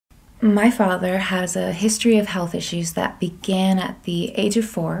My father has a history of health issues that began at the age of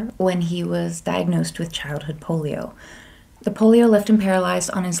 4 when he was diagnosed with childhood polio. The polio left him paralyzed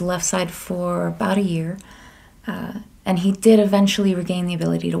on his left side for about a year, and he did eventually regain the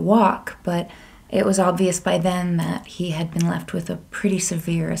ability to walk, but it was obvious by then that he had been left with a pretty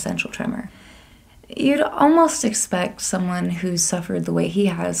severe essential tremor. You'd almost expect someone who's suffered the way he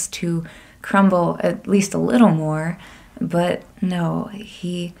has to crumble at least a little more, but no,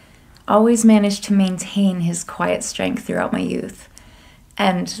 he always managed to maintain his quiet strength throughout my youth.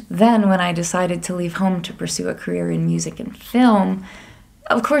 And then when I decided to leave home to pursue a career in music and film,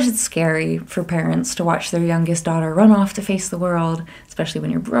 of course it's scary for parents to watch their youngest daughter run off to face the world, especially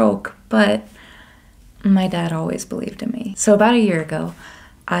when you're broke, but my dad always believed in me. So about a year ago,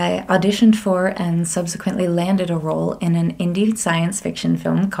 I auditioned for and subsequently landed a role in an indie science fiction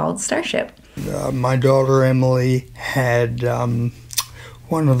film called Starship. My daughter Emily had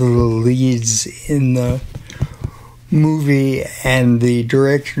one of the leads in the movie, and the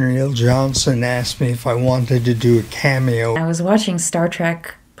director, Neil Johnson, asked me if I wanted to do a cameo. I was watching Star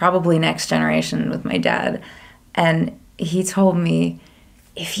Trek, probably Next Generation, with my dad, and he told me,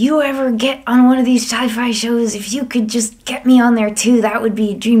 if you ever get on one of these sci-fi shows, if you could just get me on there too, that would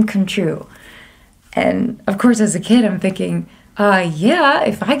be a dream come true. And of course, as a kid, I'm thinking, yeah,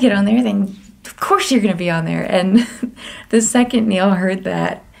 if I get on there, then of course you're going to be on there. And the second Neil heard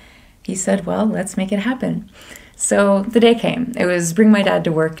that, he said, well, let's make it happen. So the day came. It was Bring My Dad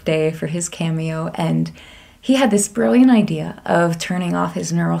to Work day for his cameo, and he had this brilliant idea of turning off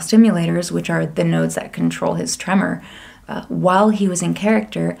his neural stimulators, which are the nodes that control his tremor, while he was in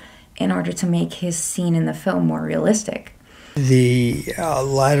character in order to make his scene in the film more realistic. The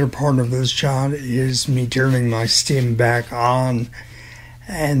latter part of this shot is me turning my stim back on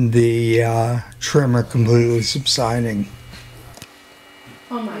and the tremor completely subsiding.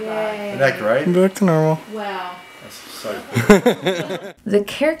 Oh my God. Isn't that great? Back to normal. Wow. That's so cool. The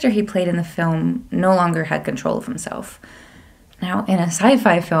character he played in the film no longer had control of himself. Now, in a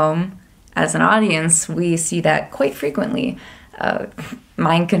sci-fi film, as an audience, we see that quite frequently.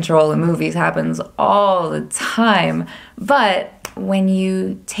 Mind control in movies happens all the time, but when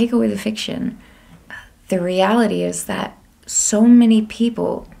you take away the fiction, the reality is that so many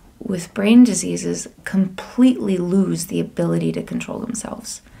people with brain diseases completely lose the ability to control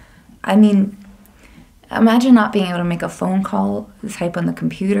themselves. I mean, imagine not being able to make a phone call, type on the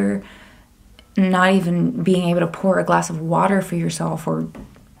computer, not even being able to pour a glass of water for yourself or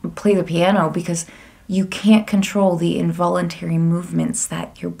play the piano because you can't control the involuntary movements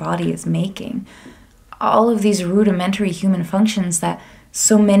that your body is making. All of these rudimentary human functions that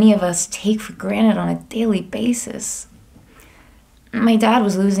so many of us take for granted on a daily basis. My dad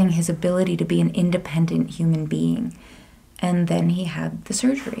was losing his ability to be an independent human being, and then he had the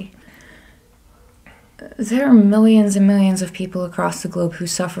surgery. There are millions and millions of people across the globe who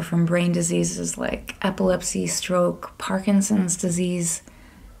suffer from brain diseases like epilepsy, stroke, Parkinson's disease,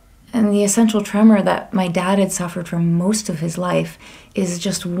 and the essential tremor that my dad had suffered from most of his life is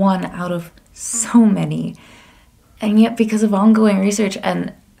just one out of so many. And yet, because of ongoing research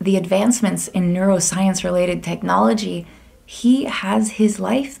and the advancements in neuroscience-related technology, he has his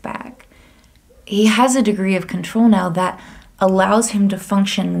life back. He has a degree of control now that allows him to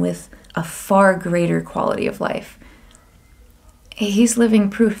function with a far greater quality of life. He's living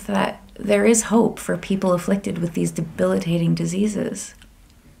proof that there is hope for people afflicted with these debilitating diseases.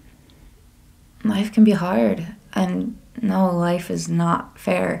 Life can be hard, and no, life is not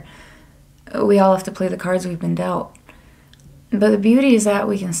fair. We all have to play the cards we've been dealt. But the beauty is that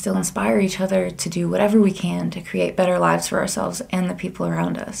we can still inspire each other to do whatever we can to create better lives for ourselves and the people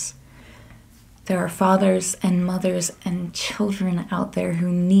around us. There are fathers and mothers and children out there who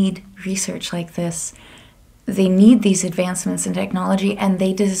need research like this. They need these advancements in technology, and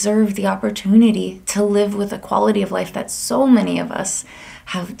they deserve the opportunity to live with a quality of life that so many of us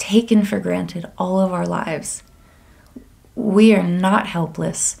have taken for granted all of our lives. We are not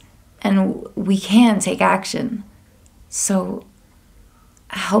helpless, and we can take action. So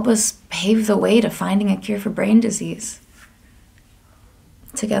help us pave the way to finding a cure for brain disease.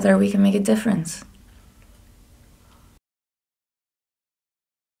 Together we can make a difference.